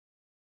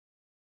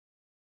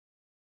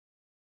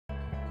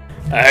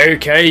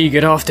Okay,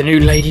 good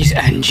afternoon ladies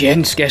and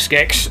gents,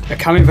 Gex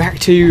coming back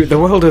to the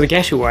world of the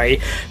Getaway,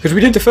 because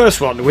we did the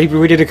first one, we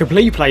did a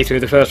complete playthrough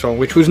of the first one,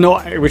 which was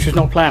not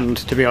planned,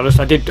 to be honest.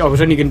 I was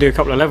only going to do a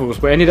couple of levels,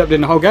 but I ended up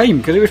doing the whole game,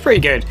 because it was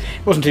pretty good,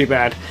 it wasn't too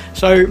bad.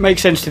 So it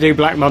makes sense to do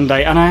Black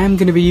Monday, and I am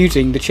going to be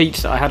using the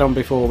cheats that I had on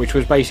before, which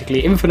was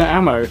basically infinite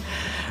ammo.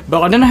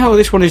 But I don't know how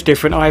this one is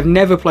different. I have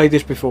never played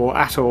this before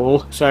at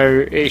all,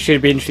 so it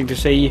should be interesting to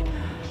see.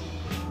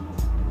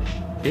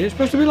 Is it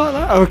supposed to be like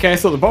that? Oh, okay, I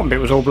thought the bottom bit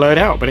was all blurred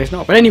out, but it's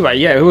not. But anyway,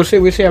 yeah, we'll see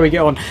how we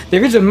get on.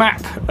 There is a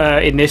map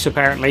in this,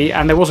 apparently,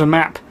 and there was a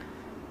map.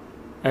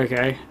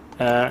 Okay,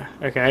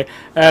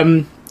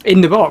 in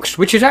the box,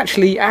 which is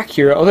actually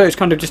accurate, although it's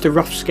kind of just a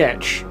rough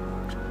sketch.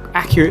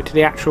 Accurate to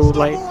the actual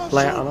layout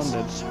of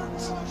London.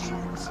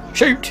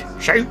 Shoot!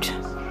 Shoot!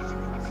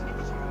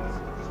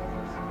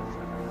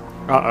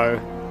 Uh-oh.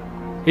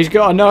 He's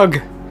got a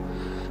nug.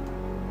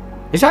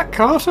 Is that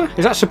Carter?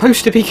 Is that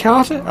supposed to be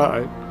Carter?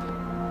 Uh-oh.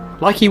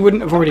 Like he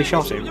wouldn't have already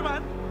shot him.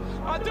 Drop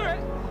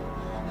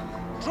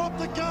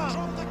the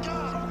gun!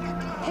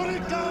 Put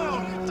it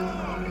down!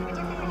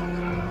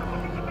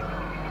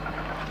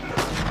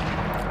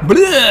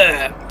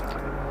 Blah!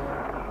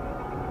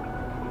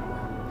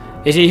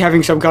 Is he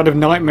having some kind of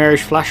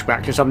nightmarish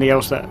flashback to something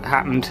else that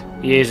happened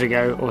years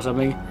ago or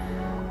something?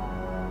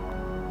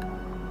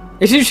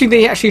 It's interesting that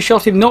he actually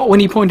shot him not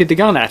when he pointed the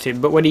gun at him,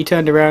 but when he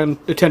turned around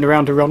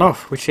to run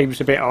off, which seems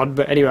a bit odd.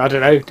 But anyway, I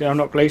don't know. I'm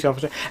not a police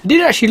officer. It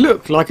did actually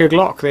look like a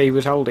Glock that he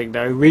was holding,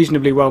 though,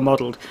 reasonably well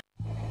modelled.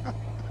 I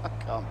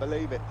can't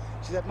believe it.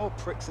 She's had more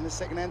pricks than a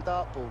second-hand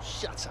dartball.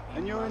 Shut up.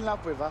 And you're in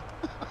love with her.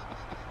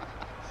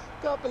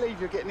 Can't believe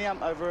you're getting the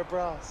ump over her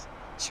brass.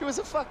 She was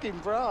a fucking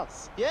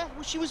brass. Yeah?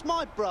 Well, she was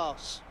my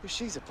brass. If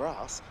she's a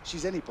brass,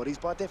 she's anybody's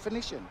by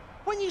definition.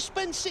 When you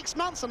spend 6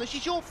 months on her,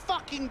 she's your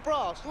fucking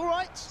brass, all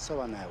right?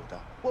 So I nailed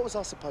her. What was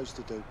I supposed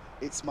to do?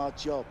 It's my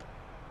job.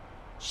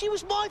 She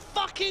was my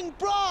fucking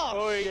brass!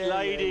 Oi, Yeah,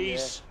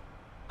 ladies.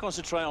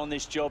 Concentrate on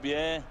this job,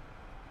 yeah?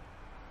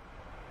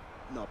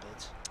 Not a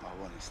bit. Oh,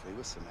 honestly,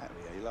 what's the matter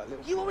with you? Like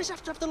little... You always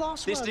have to have the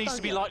last word, This needs don't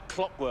to be you? like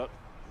clockwork.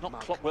 Not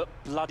Muck. clockwork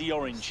bloody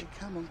orange.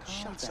 Come on, calm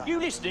Shut down. up. You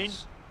listening?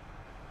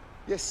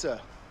 Yes,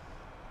 sir.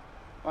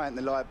 I ain't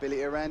the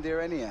liability around here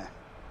anyhow.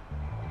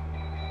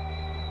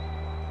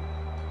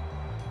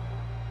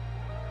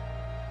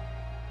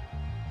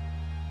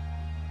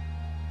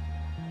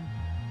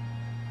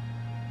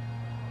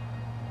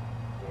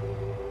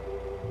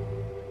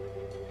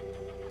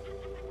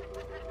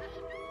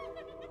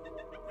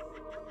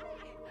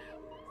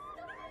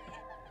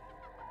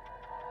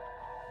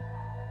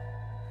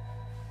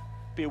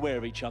 Be aware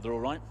of each other, all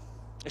right?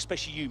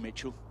 Especially you,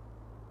 Mitchell.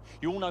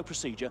 You all know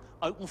procedure.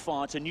 Open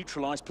fire to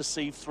neutralise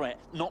perceived threat,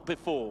 not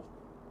before.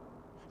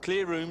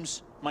 Clear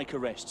rooms, make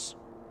arrests.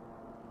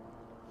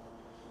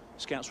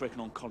 Scouts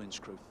reckon on Collins'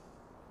 crew.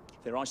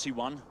 They're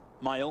IC1,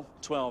 male,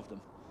 12 of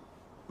them.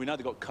 We know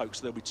they've got coke,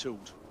 so they'll be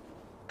tooled.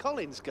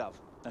 Collins, Gov.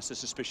 That's the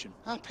suspicion.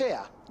 Up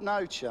here?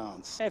 No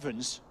chance.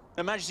 Evans,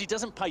 Her Majesty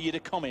doesn't pay you to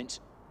comment.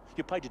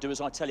 You're paid to do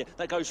as I tell you.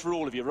 That goes for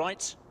all of you,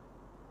 right?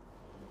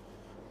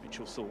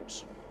 Mitchell,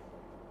 thoughts?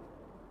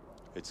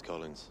 It's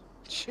Collins.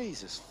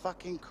 Jesus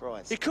fucking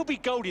Christ. It could be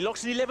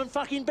Goldilocks and 11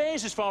 fucking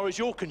bears as far as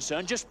you're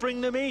concerned. Just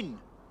bring them in.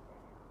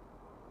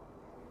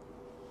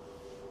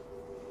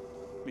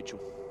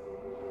 Mitchell.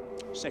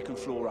 Second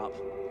floor up.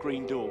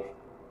 Green door.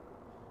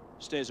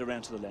 Stairs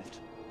around to the left.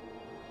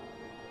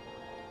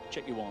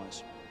 Check your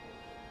wires.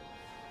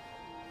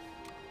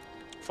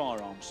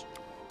 Firearms.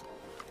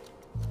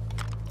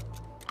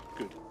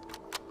 Good.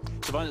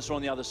 Surveillance are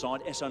on the other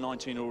side.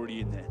 SO-19 already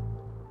in there.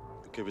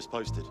 The cube is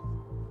posted.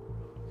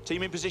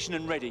 Team in position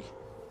and ready.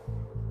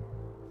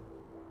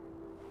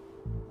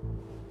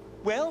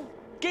 Well,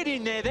 get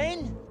in there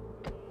then.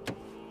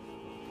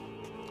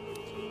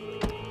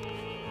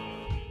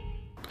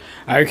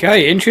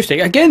 Okay, interesting.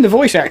 Again, the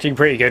voice acting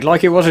pretty good,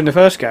 like it was in the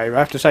first game. I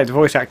have to say, the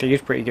voice acting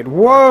is pretty good.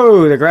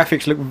 Whoa, the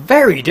graphics look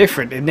very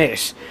different in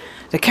this.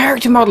 The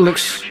character model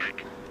looks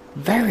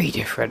very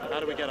different. How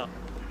do we get up?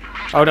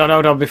 Hold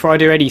on. Before I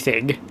do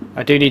anything,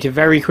 I do need to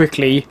very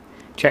quickly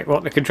check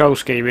what the control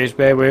scheme is.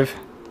 Bear with.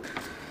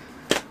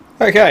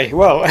 Okay,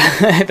 well,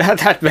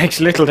 that makes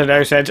little to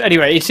no sense.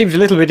 Anyway, it seems a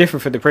little bit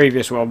different from the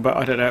previous one, but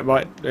I don't know,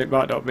 it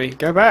might not be.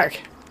 Go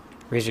back.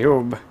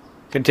 Resume.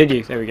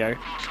 Continue. There we go.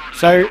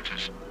 So...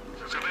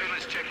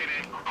 Surveillance checking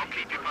in. I'll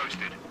keep you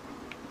posted.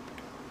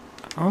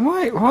 Oh,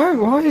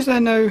 why is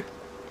there no...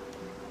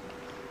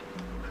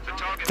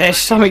 There's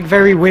something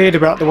very weird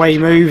about the way he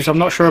moves. I'm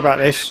not sure about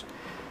this.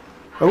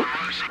 Oh.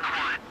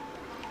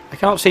 I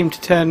can't seem to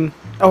turn...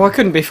 Oh, I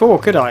couldn't before,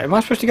 could I? Am I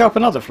supposed to go up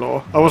another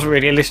floor? I wasn't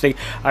really listening.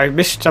 I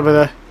missed some of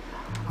the...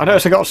 I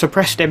noticed I got a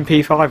suppressed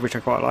MP5, which I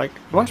quite like.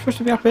 Am I supposed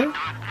to be up here?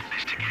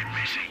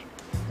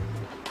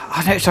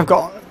 I noticed I've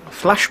got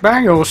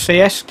flashbang or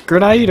CS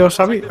grenade or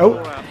something.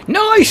 Oh,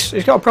 nice!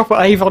 It's got a proper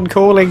Avon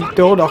calling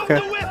door knocker.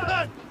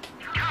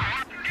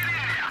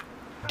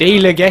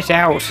 Dealer, get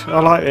out. I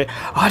like it.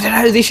 I don't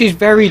know, this is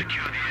very...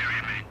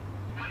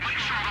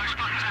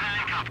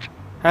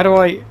 How do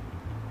I...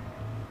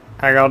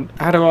 Hang on,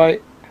 how do I...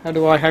 How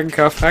do I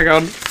handcuff? Hang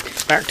on.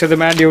 Back to the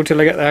manual till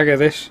I get the hang of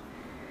this.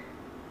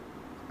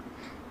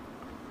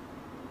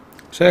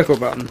 Circle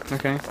button.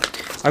 Okay.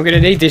 I'm going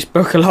to need this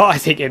book a lot, I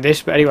think, in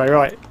this. But anyway,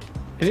 right.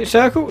 Is it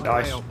circle?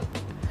 Nice.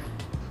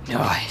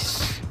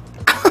 Nice.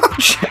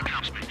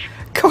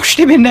 Coshed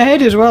him in the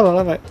head as well. I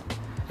love it.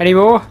 Any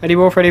more? Any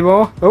more for any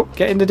more? Oh,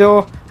 get in the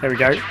door. There we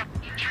go.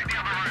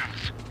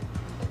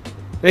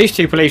 These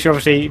two police are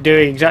obviously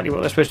doing exactly what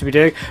they're supposed to be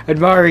doing.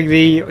 Admiring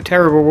the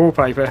terrible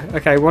wallpaper.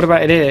 Okay, what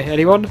about in here?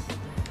 Anyone?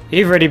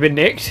 You've already been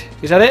nicked.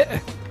 Is that it?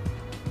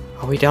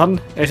 Are we done?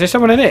 Is there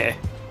someone in here?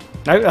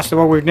 No, that's the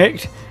one we've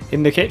nicked.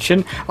 In the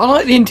kitchen. I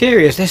like the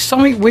interiors. There's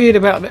something weird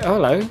about the... Oh,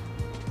 hello.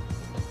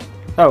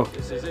 Oh.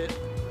 This is it.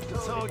 The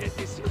target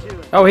is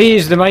secure. Oh, he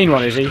is the main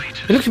one, is he?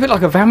 He looks a bit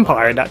like a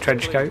vampire in that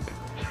trench coat.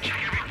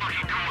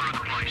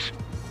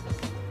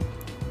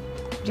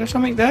 Is there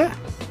something there?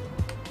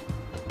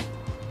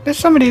 There's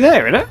somebody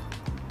there, isn't it?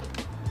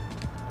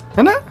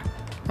 Isn't it?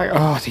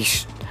 Oh,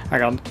 these...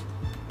 Hang on.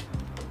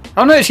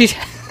 Oh no, it's his...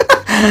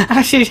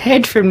 That's his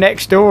head from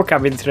next door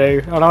coming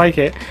through. I like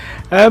it.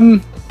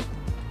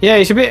 Yeah,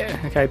 it's a bit...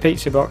 Okay,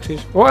 pizza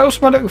boxes. What else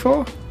am I looking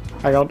for?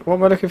 Hang on, what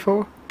am I looking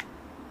for?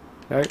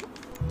 No.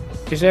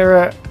 Is there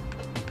a...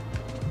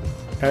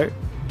 No.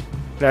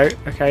 No,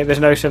 okay, there's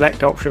no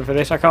select option for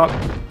this. I can't...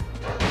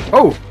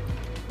 Oh!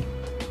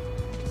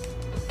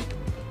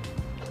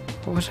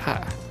 What was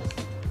that?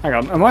 Hang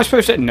on, am I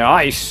supposed to...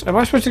 Nice! Am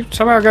I supposed to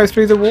somehow go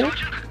through the wall?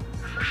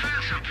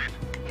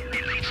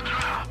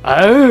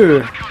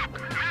 Oh!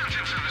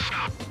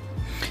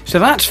 So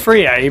that's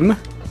free aim.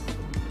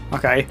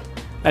 Okay.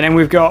 And then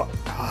we've got...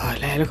 Oh,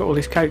 look at all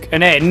this coke.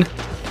 And then...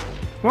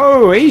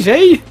 Whoa,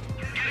 easy!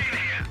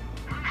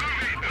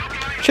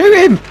 Shoot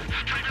him!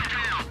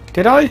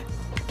 Did I?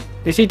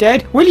 Is he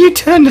dead? Will you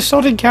turn the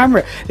sodding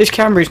camera? This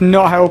camera is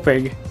not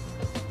helping.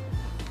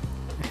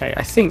 Okay,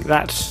 I think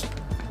that's...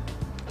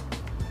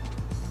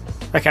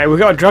 Okay, we've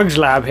got a drugs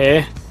lab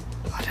here.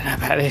 I don't know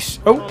about this.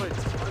 Oh!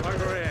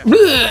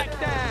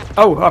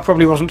 Oh, I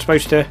probably wasn't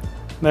supposed to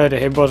murder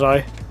him, was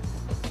I?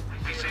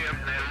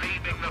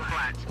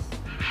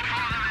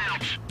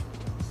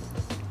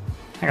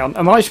 Hang on,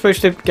 am I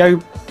supposed to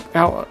go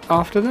out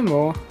after them,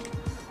 or...?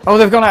 Oh,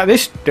 they've gone out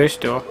this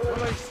door.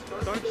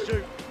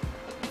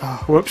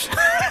 Oh, whoops.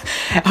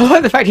 I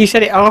like the fact he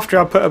said it after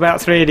I put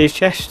about 3 in his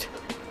chest.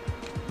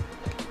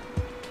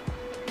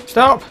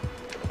 Stop!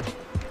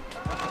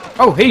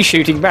 Oh, he's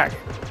shooting back.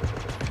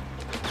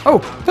 Oh,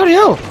 bloody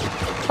hell!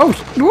 Oh,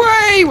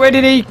 way! Where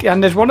did he...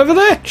 And there's one over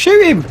there!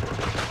 Shoot him!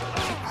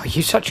 Oh,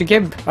 you're such a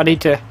gimp. I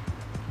need to...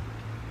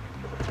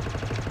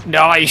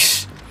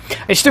 Nice!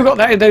 It's still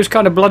got those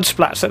kind of blood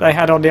splats that they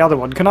had on the other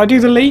one. Can I do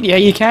the lead? Yeah,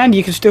 you can.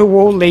 You can still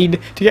wall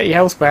lead to get your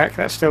health back.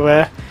 That's still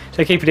there.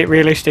 So keeping it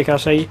realistic, I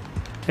see.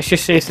 Let's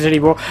just see if there's any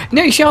more.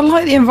 No, you see, I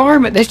like the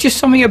environment. There's just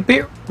something a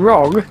bit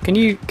wrong. Can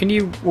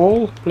you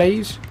wall,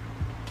 please?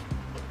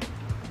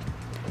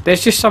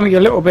 There's just something a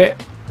little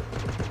bit...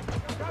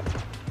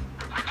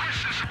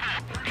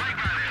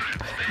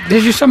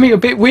 There's just something a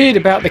bit weird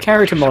about the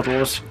character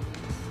models.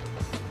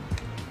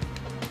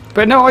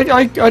 But no,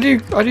 I do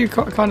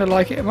kind of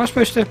like it. Am I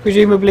supposed to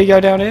presumably go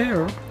down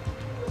here? Or?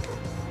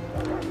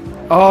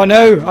 Oh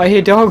no, I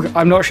hear dog.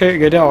 I'm not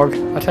shooting a dog.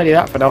 I'll tell you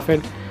that for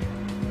nothing.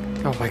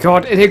 Oh my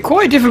god, they're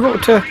quite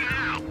difficult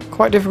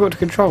to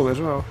control as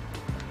well.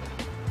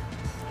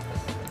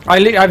 I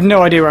have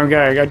no idea where I'm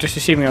going. I'm just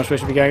assuming I'm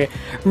supposed to be going here.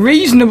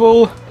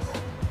 Reasonable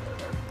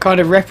kind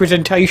of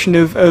representation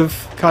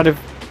of kind of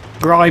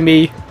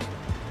grimy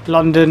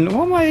London.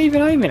 What am I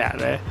even aiming at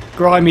there?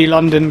 Grimy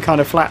London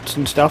kind of flats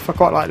and stuff. I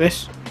quite like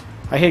this.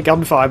 I hear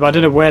gunfire, but I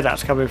don't know where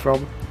that's coming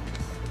from.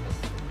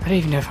 I don't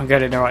even know if I'm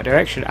going in the right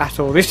direction at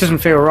all. This doesn't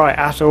feel right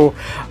at all.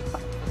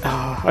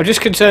 Oh, I'm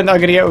just concerned that I'm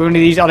going to get one of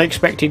these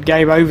unexpected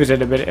game overs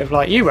in a minute of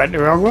like, you went the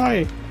wrong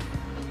way.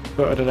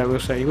 But I don't know, we'll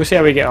see. We'll see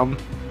how we get on.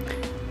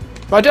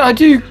 But I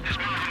don't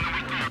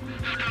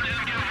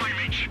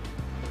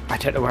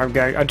know where I'm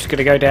going. I'm just going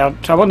to go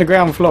down. So I'm on the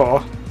ground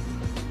floor.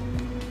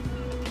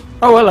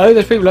 Oh, hello.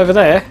 There's people over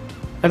there.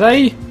 Are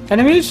they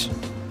enemies?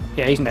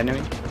 Yeah, he's an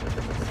enemy.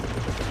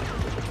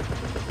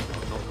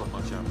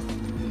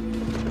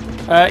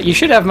 You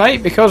should have,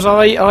 mate, because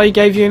I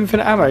gave you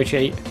infinite ammo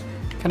cheat.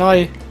 Can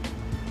I...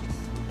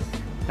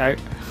 No.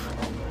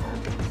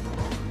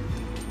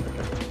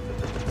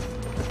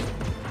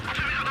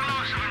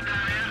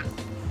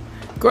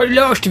 Got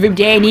lost of him,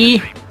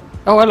 Danny.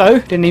 Oh, hello.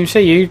 Didn't even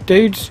see you,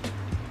 dudes.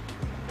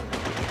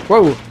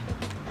 Whoa.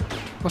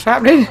 What's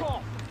happening?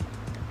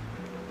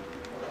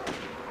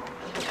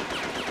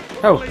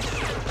 Oh.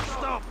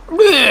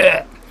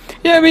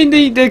 Yeah, I mean,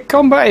 the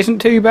combat isn't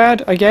too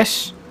bad, I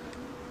guess.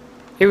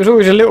 It was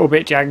always a little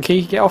bit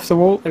janky. Get off the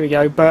wall. There we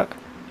go, but...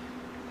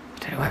 I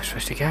don't know where I'm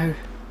supposed to go.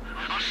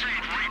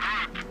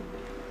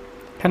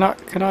 Can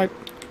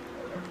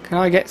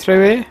I get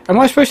through here? Am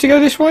I supposed to go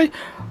this way?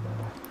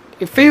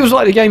 It feels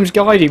like the game's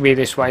guiding me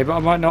this way, but I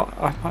might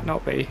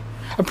not be.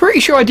 I'm pretty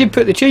sure I did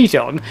put the cheat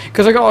on,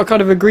 because I got a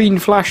kind of a green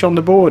flash on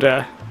the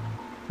border.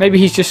 Maybe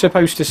he's just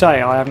supposed to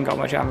say I haven't got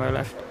much ammo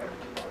left.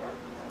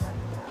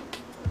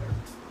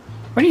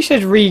 When he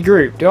says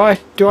regroup, do I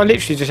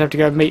literally just have to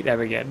go and meet them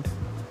again?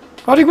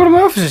 Oh, did one of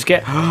my officers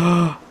get...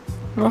 my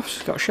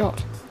officer's got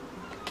shot.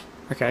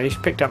 Okay, he's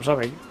picked up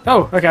something.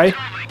 Oh, okay.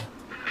 Just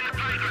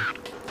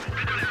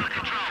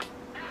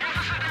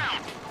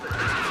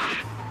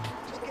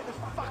get the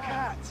fuck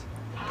out.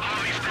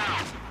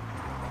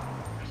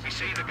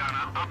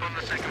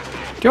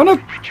 Do you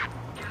wanna...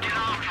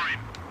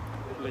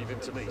 Leave him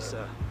to me,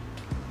 sir.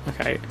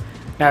 Okay.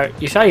 Now,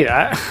 you say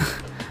that.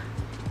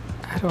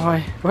 How do I...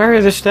 Where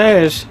are the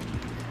stairs?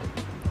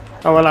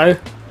 Oh, hello.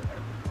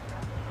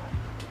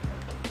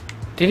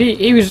 Did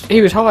he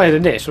was higher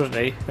than this, wasn't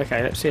he?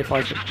 Okay, let's see if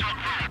I can...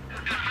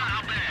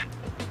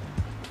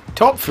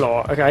 Top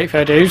floor. Okay,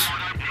 fair dues.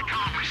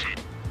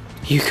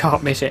 You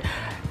can't miss it.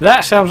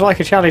 That sounds like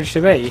a challenge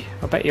to me.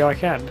 I bet you I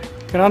can.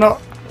 Can I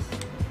not?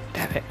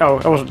 Damn it. Oh,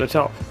 I wasn't at the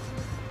top.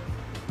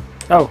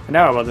 Oh,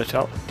 now I'm on the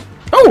top.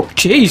 Oh,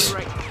 jeez!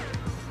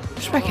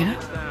 Just making it.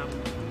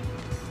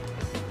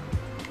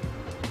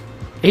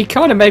 He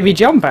kind of made me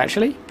jump,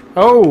 actually.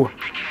 Oh!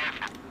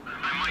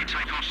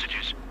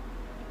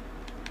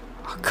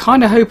 I'm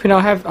kind of hoping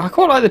I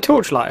quite like the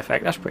torchlight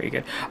effect. That's pretty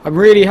good. I'm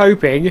really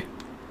hoping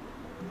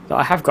that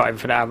I have got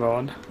infinite ammo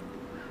on.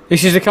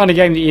 This is the kind of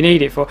game that you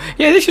need it for.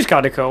 Yeah, this is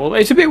kind of cool.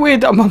 It's a bit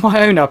weird that I'm on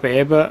my own up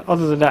here, but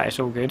other than that, it's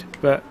all good.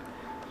 But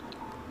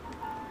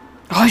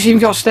oh, it's even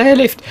got stair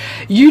lift.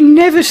 You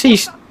never see.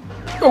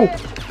 Oh,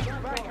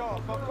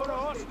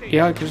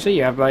 yeah, I can see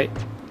you have, mate.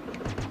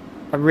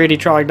 I'm really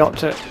trying not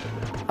to.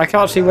 I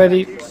can't see where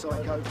the.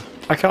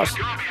 I can't.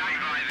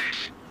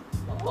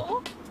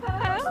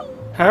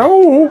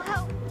 Help!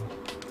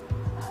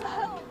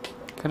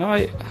 Can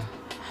I?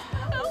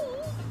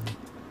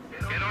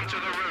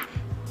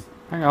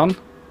 Hang on.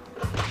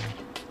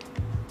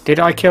 Did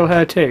I kill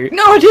her too?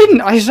 No, I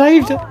didn't! I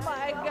saved her! Oh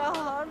my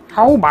god!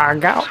 Oh my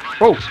god!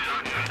 Whoa!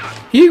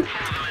 You!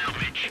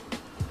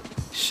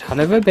 Son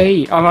of a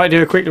bee! I might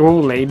do a quick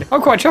wall lean.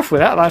 I'm quite chuffed with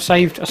that. I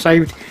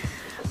saved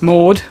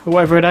Maud, or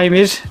whatever her name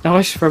is.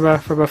 Nice, from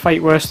a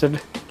fate worse than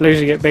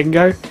losing at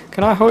bingo.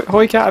 Can I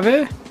hoik out of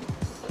here?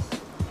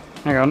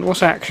 Hang on,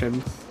 what's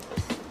action?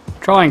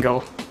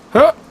 Triangle.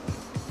 Huh!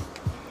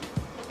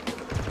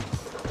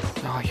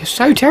 Oh, you're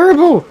so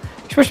terrible!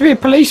 You're supposed to be a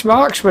police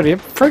marksman, you're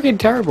friggin'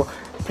 terrible.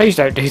 Please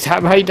don't do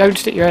that, mate, don't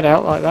stick your head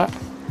out like that.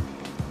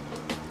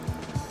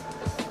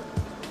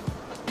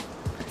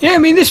 Yeah, I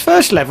mean, this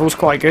first level's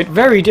quite good.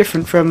 Very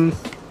different from...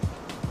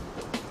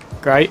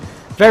 Great.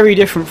 Very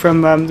different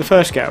from the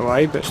first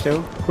Getaway, but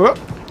still. Whoop.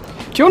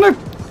 Do you want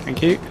to...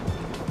 Thank you.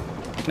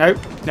 No,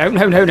 don't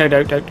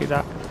do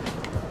that.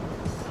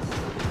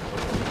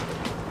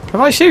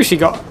 Have I seriously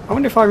got... I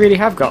wonder if I really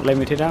have got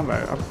limited ammo.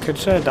 I'm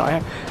concerned that I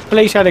have.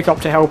 Police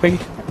helicopter helping.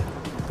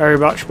 Very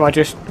much by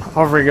just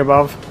hovering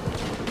above.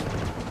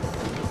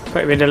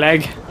 Put him in the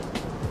leg.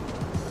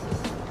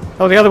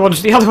 Oh, the other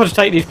ones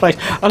take his place.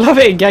 I love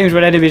it in games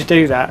when enemies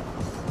do that.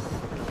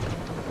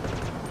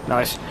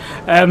 Nice.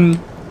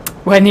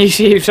 When you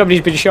see if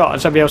somebody's been shot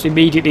and somebody else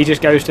immediately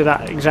just goes to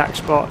that exact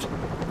spot.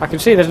 I can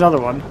see there's another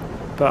one,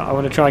 but I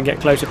want to try and get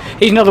closer.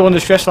 He's another one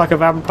that's dressed like a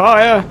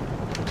vampire.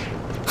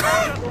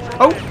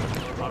 Oh!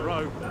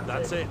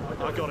 That's it.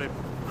 I got him.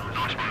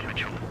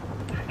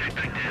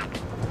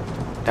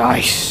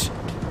 Nice.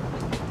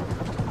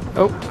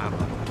 Oh.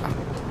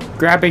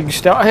 Grabbing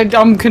stuff.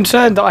 I'm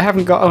concerned that I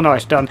haven't got... Oh,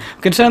 nice, done.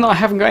 I'm concerned that I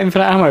haven't got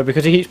infinite ammo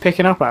because he keeps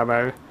picking up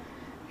ammo.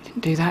 He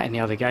didn't do that in the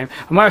other game.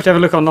 I might have to have a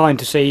look online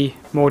to see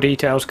more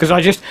details because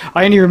I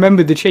only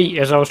remembered the cheat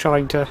as I was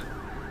trying to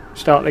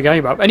start the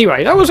game up.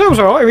 Anyway, that was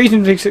alright.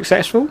 Reasonably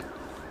successful.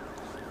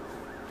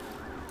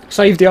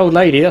 Saved the old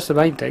lady, that's the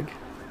main thing.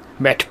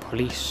 Met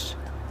police.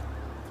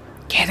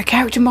 Yeah, the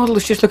character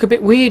models just look a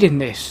bit weird in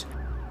this.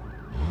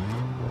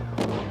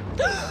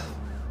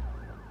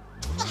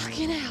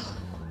 Fucking hell.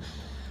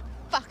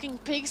 Fucking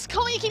pigs.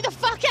 Can't you keep the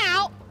fuck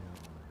out?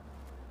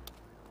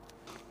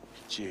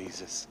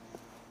 Jesus.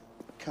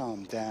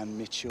 Calm down,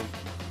 Mitchell.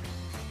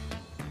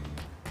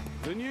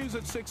 The news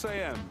at 6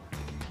 a.m.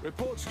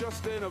 Reports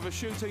just in of a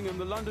shooting in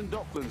the London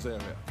Docklands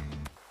area.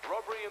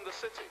 Robbery in the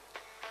city.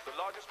 The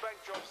largest bank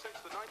job since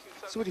the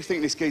 1970s. So what do you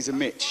think this geezer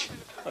Mitch?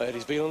 I heard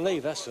he's been on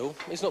leave, that's all.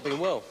 He's not been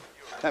well.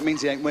 That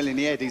means he ain't well in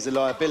the head, he's a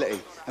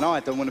liability. And I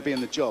don't want to be on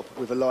the job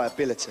with a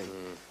liability.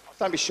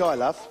 Don't be shy,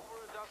 love.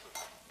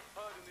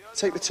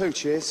 Take the 2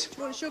 cheers.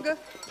 You want sugar?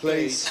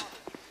 Please.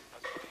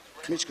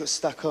 Mitch got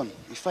stuck on.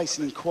 He's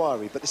facing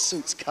inquiry, but the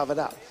suit's covered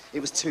up. It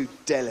was too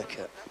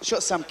delicate.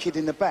 Shot some kid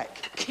in the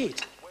back.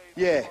 Kid?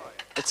 Yeah,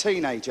 a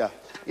teenager.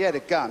 He had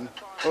a gun,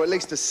 or at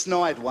least a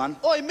snide one.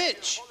 Oi,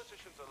 Mitch!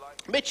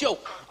 Mitchell,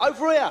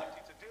 over here!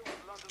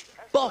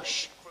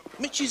 Bosh!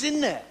 Mitch is in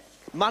there.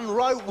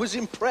 Munro was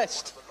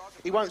impressed.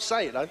 He won't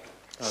say it, though.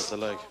 How's the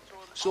leg?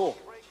 Sore.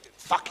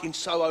 Fucking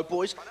Soho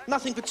boys.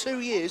 Nothing for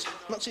 2 years,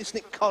 not since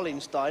Nick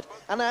Collins died.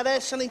 And now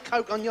they're selling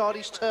coke on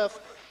Yardie's turf.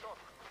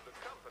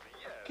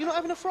 You're not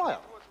having a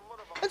fry-up?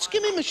 And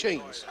skimming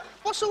machines.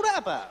 What's all that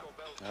about?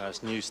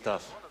 It's new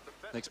stuff.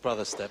 Nick's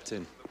brother stepped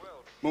in.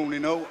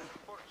 Morning, all.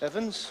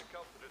 Evans?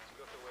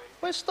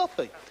 Where's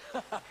Stoppy?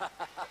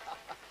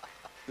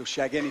 He'll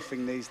shag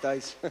anything these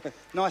days.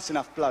 Nice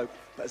enough bloke,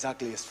 but as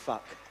ugly as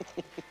fuck.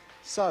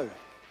 So,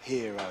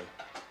 hero,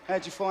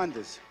 how'd you find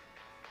us?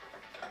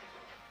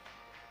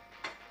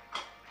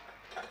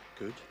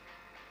 Good.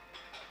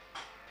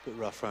 Bit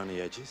rough around the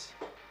edges,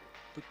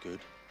 but good.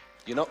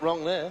 You're not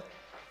wrong there.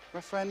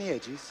 Rough around the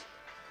edges?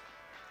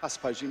 I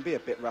suppose you can be a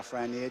bit rough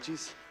around the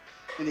edges.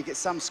 Then you get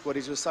some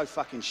squaddies who are so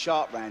fucking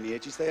sharp around the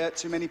edges they hurt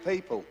too many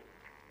people.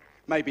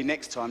 Maybe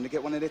next time they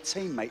get one of their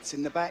teammates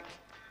in the back.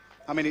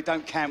 I mean, it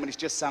don't count when it's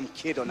just some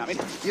kid or nothing.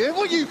 Yeah,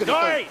 what are you gonna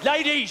Hey,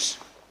 ladies!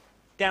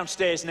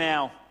 Downstairs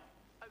now.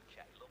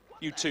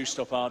 You two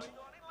stop hard.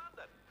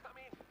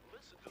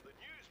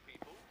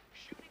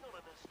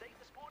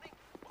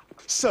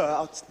 Sir,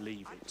 I'll...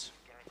 Leave it.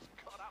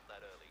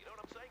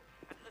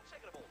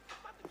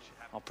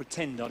 I'll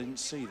pretend I didn't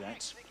see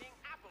that.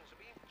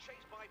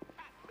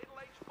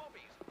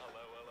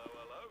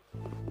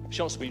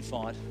 Shots have been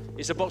fired.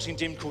 It's a boxing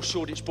gym called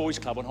Shoreditch Boys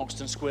Club on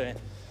Hoxton Square.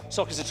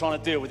 Sockers are trying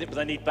to deal with it, but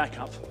they need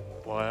backup.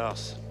 Why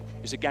us?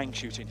 It's a gang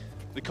shooting.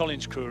 The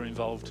Collins crew are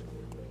involved.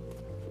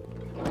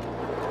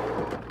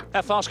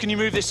 How fast can you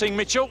move this thing,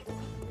 Mitchell?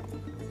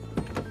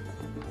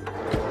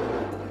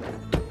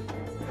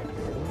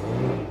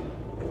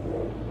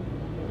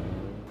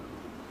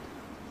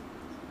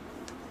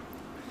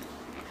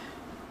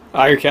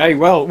 Okay,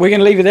 well, we're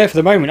going to leave it there for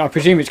the moment. I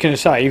presume it's going to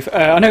save.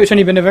 I know it's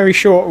only been a very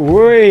short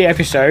wee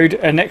episode,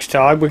 and next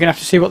time we're going to have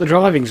to see what the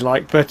driving's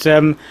like. But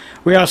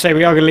we are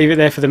going to leave it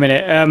there for the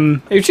minute.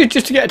 It was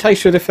just to get a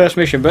taste of the first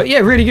mission. But yeah,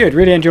 really good.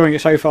 Really enjoying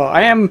it so far.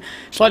 I am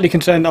slightly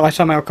concerned that I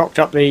somehow cocked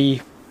up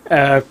the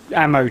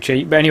ammo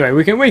cheat. But anyway,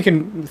 we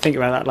can think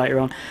about that later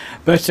on.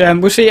 But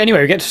we'll see.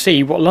 Anyway, we get to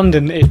see what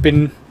London has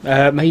been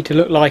made to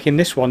look like in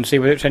this one. See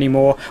whether it's any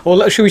more,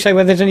 or should we say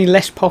whether there's any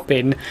less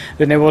pop-in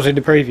than there was in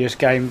the previous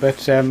game.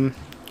 But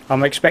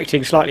I'm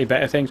expecting slightly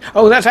better things.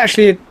 Oh, that's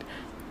actually...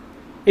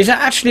 Is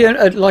that actually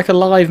like a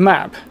live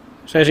map?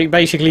 So is it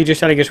basically just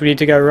telling us we need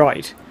to go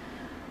right?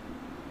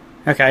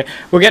 Okay,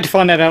 we'll get to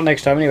find that out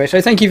next time anyway.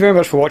 So thank you very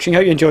much for watching.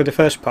 Hope you enjoyed the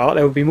first part.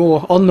 There will be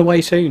more on the way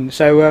soon.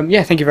 So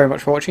yeah, thank you very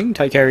much for watching.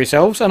 Take care of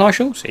yourselves, and I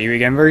shall see you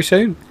again very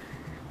soon.